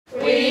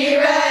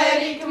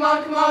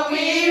come on,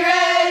 we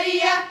ready,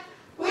 yeah,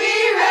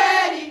 we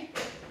ready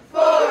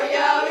for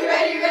ya, we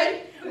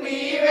ready,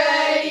 we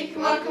ready,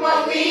 come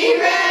on, we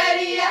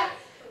ready, yeah,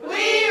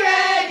 we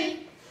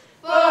ready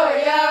for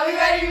ya, we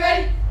ready,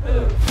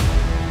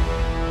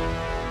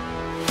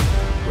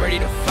 Ready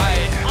to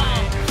fight,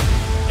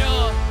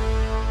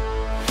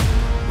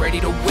 ready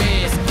to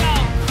win.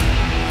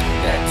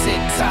 That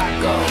tick-tock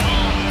go,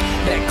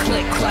 that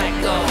click-clack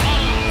go,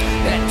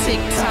 that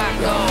tick-tock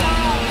go,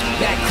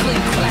 that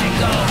click-clack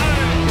go.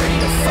 Ready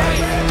to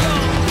fight,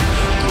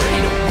 ready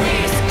to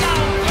win,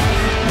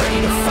 ready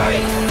to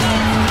fight,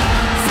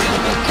 feel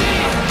the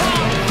win.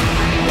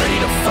 Ready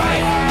to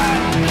fight,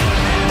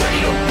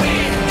 ready to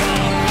win,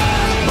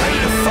 ready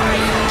to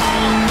fight,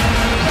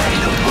 ready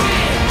to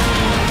win.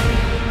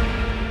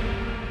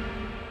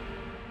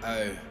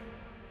 Hey.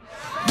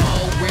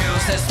 More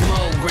rounds, that's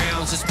more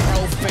grounds, it's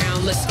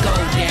profound, let's go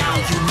down.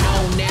 You know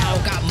now,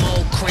 got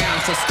more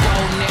crowns, let's go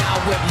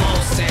now with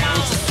more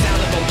sounds. The sound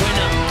of a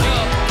winner,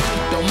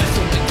 don't mess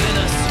with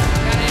beginners.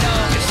 Got it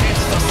all, get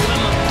chances for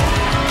summer.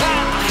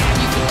 I'll have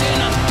you for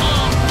dinner.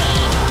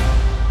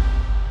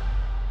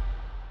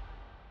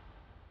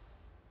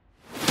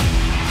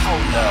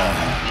 Hold up.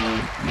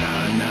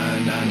 Nah.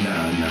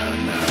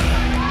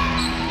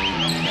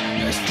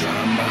 Let's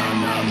drama,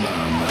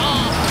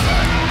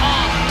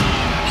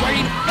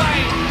 ready to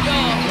fight,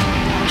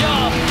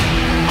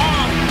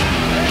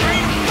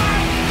 ready to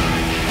fight.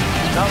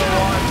 Another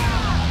one.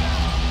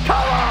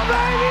 Come on,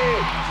 baby!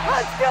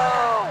 Let's go!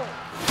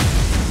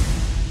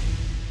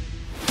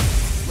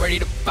 Ready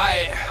to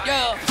fight,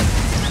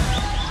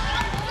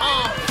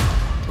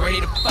 ready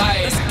to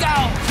fight. Let's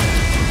go.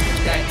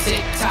 That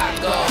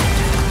tick-tock go,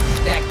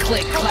 that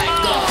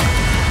click-clack go,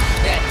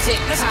 that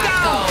tick-tock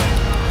go,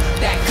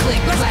 that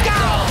click-clack go.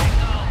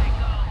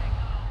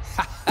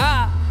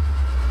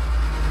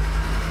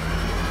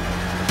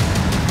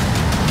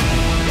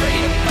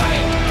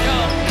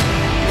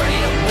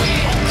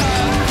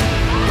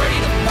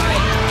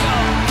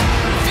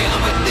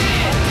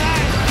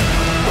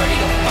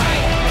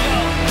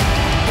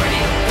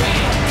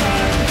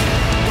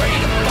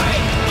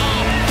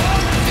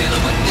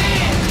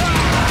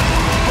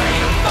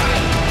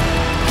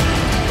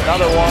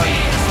 Another one.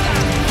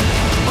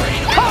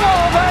 Come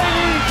on,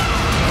 baby!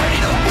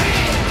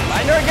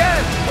 Find her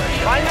again!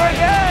 Find her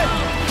again!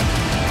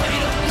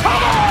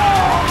 Come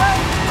on,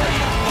 baby!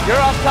 You're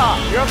up top.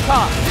 You're up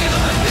top.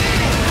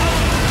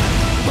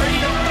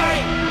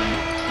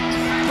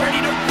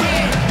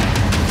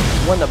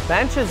 When the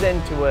bench is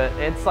into it,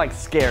 it's like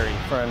scary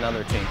for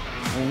another team.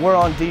 When we're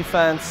on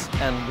defense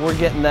and we're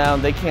getting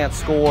down, they can't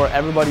score,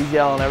 everybody's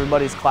yelling,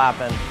 everybody's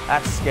clapping.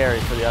 That's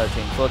scary for the other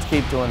team, so let's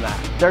keep doing that.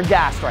 They're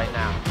gassed right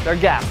now. They're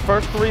gassed.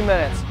 First 3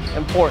 minutes,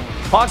 important.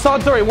 Hawks on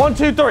 3, 1,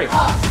 2, 3. I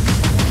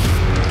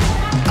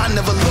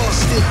never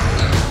lost it.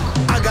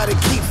 I gotta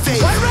keep faith.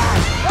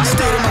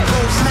 Stay to my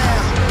goals now.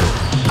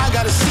 I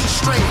gotta see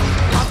straight.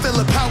 I feel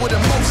the power the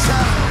most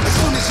high. As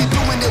soon as you're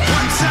doing it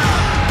one time,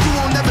 you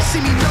won't never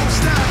see me no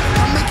stop.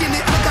 I'm making it,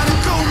 I gotta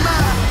go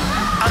mine.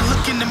 I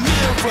look in the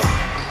mirror,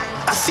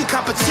 I see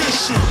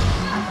competition,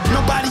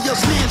 nobody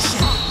else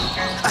mentioned.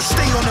 I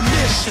stay on a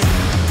mission,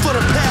 for the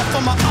path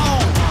on my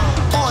own,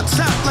 on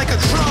top like a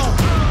drone.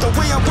 The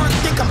way I work,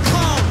 think I'm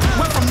clone.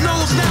 Went from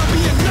nose now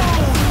being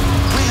known.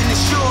 When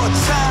it's your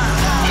time,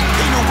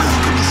 ain't no way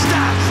you can be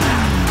stopped.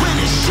 When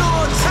it's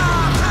your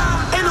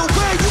time, ain't no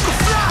way you can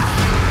fly.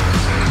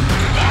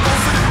 Go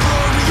for the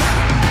glory,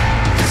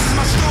 this is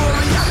my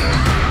story.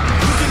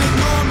 You can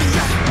ignore me,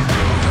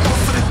 go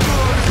for the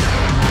glory.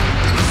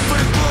 For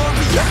the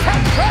glory,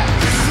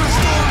 this is my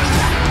story.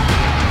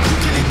 You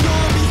can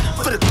ignore me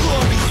for the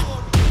glory.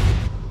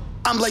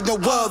 I'm like no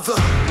other.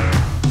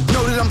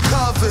 Know that I'm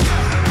covered.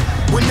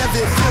 Whenever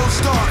it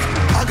feels dark,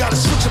 I gotta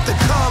switch up the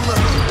color.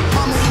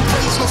 Mama ain't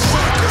raised no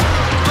sucker.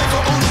 Life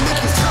will only make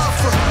you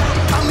tougher.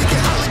 I make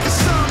it hot like the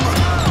summer.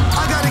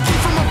 I gotta keep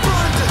from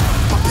abundant.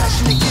 My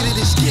passion to get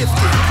it is gifted.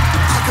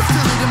 I can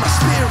feel it in my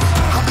spirit.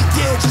 I'll be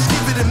dead, just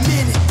give it a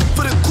minute.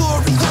 For the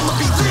glory, I'ma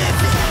be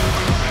living.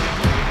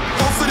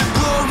 Oh, for the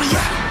glory,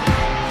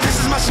 this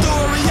is my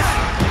story.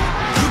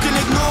 You can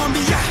ignore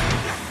me.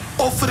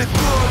 Oh, for the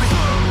glory.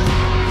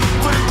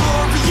 For the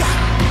glory,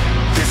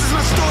 this is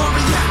my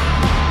story.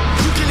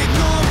 You can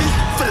ignore me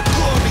for the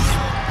glory.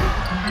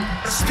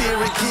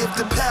 Spirit give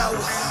the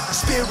power.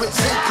 Spirit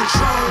take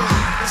control.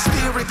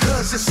 Spirit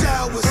cause it's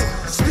ours.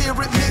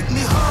 Spirit make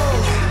me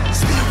whole.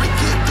 Spirit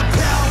give the